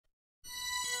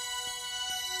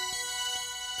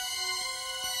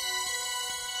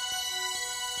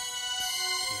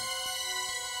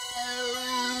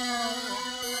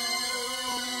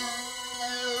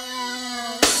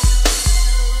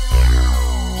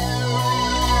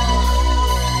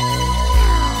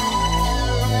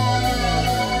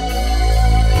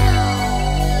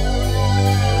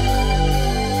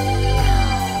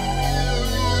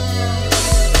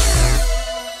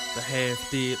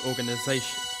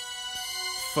organization.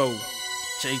 Foe,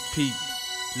 JP,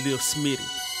 Lil Smitty,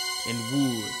 and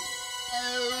Wood.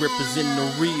 Representing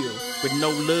the real, with no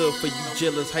love for you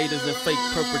jealous haters and fake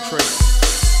perpetrators.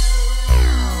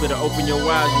 Better open your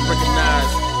eyes and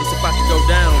recognize it's about to go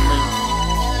down, man.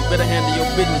 You better handle your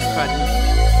business, partner.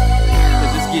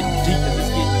 Cause it's getting deep, cause it's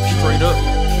getting straight up.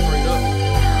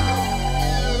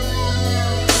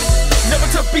 Never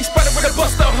took beat spider with a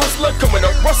buster hustler coming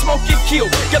up, raw smoke get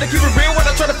killed. Gotta keep it real when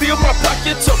I try to fill my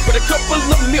pockets up with a couple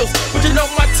of meals. But you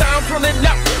know my time running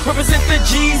out. Represent the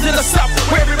G's in the South,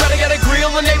 where everybody got a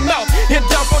grill in their mouth. And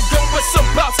down for dough with some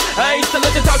bounce. I ain't to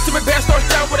let you talk to me, bad starts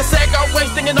down with a sag, always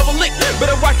thinking of a lick.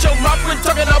 Better watch your mouth when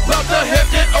talking about the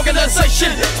hefty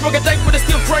organization. Smoking dank with a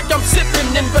steel drink, I'm sipping.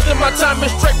 Investing my time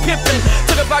in straight pimping.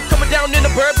 Talk about coming down in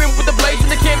the bourbon with the blades and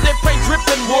the Camden paint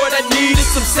dripping. What I need is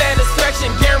some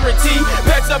satisfaction, guaranteed.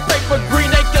 Packs of paper, green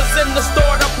acres in the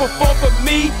store to perform for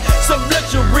me. Some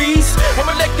luxuries, I'm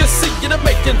a legacy in the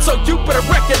making, so you better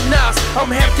recognize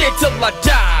I'm happy till I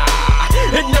die,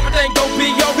 and everything gon'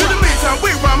 be alright. In the meantime,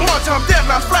 we rhyme hard time,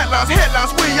 deadlines, flatlines,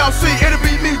 headlines. We all see it'll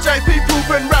be me, JP,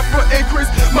 proven rapper, increase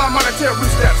my monetary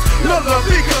status. No love,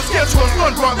 because sketch was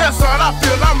one bro, that's all I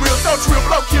feel. I'm real, so trill,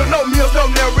 blow, kill, no meals, no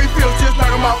never refills, just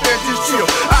knock 'em off and just chill.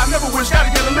 I never wish,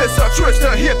 gotta get a list of tricks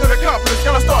to hit through the confidence.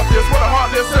 Gotta start this with a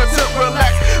hard list to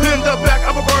relax. In the back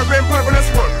of a bourbon, permanent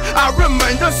work. I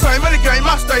remain the same in the game,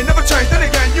 I stay, never change in the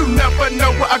game. You never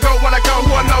know where I go when I go,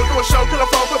 who I know, do a show, kill a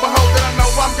phone, flip a hoe that I know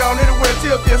I'm gone anywhere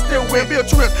till then, still win, build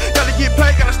trips. Gotta get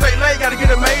paid, gotta stay late, gotta get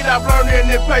it made. I've learned in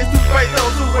it pays to pay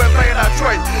those who have made I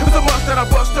trade. It's a must that I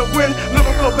bust to win,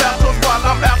 lyrical battles while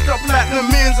I'm after platinum,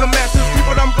 millions of matches.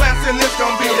 People I'm glancing, it's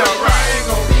gonna be alright. It's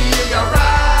gonna be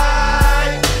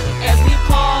alright as we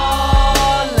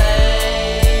parlay.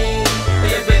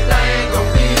 Everything gon'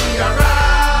 be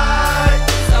alright.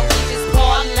 So we just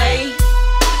parlay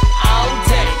all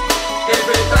day.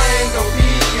 Everything gon'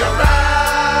 be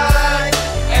alright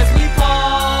as we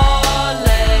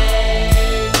parlay.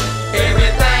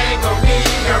 Everything gon' be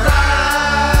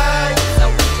alright. So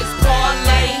we just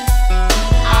parlay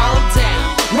all day.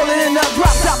 Rolling in the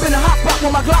drop top in the hot spot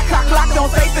with my Glock cock locked on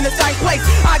safe in the tight place.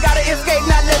 I gotta escape,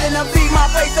 not letting them see my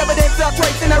face. Evidence of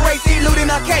trace in the race, eluding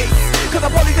a case. Cause the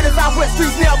police in the southwest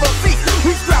streets never cease.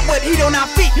 We strap with heat on our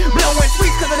feet, blowing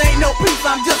sweets cause it ain't no peace.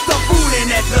 I'm just a fool in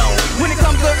that zone. When it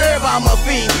comes to herb, I'm a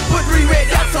fiend. Put 3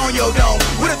 red dots on your dome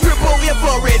with a triple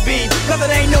infrared beam. Cause it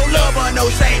ain't no love or no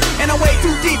shame, and I'm way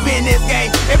too deep in this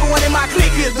game. Everyone in my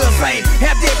clique is the same.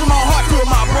 Half dead from my heart to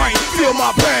my brain. Feel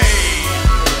my pain.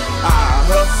 I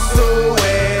hustle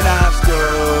and I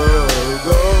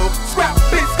struggle. Scrap,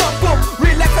 bitch, scuffle.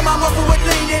 Relaxing my muscle with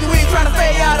lean and we trying to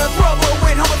stay out of trouble.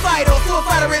 With homicidal,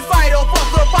 suicidal, is vital for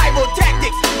survival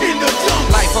tactics in the jungle.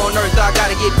 Life on earth, I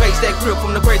gotta get pace that grip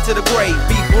from the grave to the grave.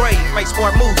 Be brave, make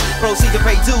smart moves, proceed to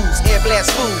pay dues, air blast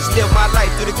fools. Live my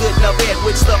life through the good and the bad,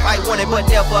 with stuff I wanted but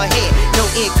never had. No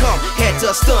income, had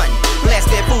to stun. Blast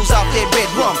that booze off that red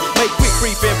rum. Make quick,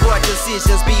 brief, and broad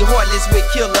decisions. Be heartless with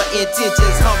killer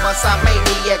intentions. Homicide,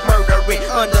 maniac, murdering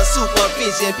under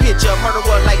supervision. Picture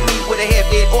murderer like me with a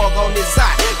half-dead org on this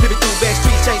side. Living through back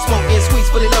streets, chain smoking sweets,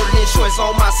 fully loaded insurance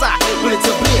on my side. Willing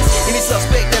to bliss any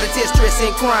suspect that attest stress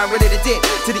and crime, ready to death.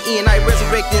 To the end, I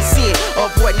resurrect in sin.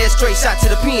 Avoiding that straight shot to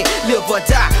the pen. Live or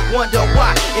die, wonder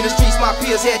why. In the streets, my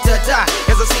peers had to die.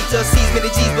 As I seek to seize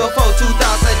many G's before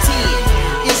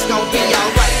 2010. It's gonna be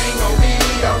alright. It's gonna be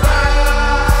alright.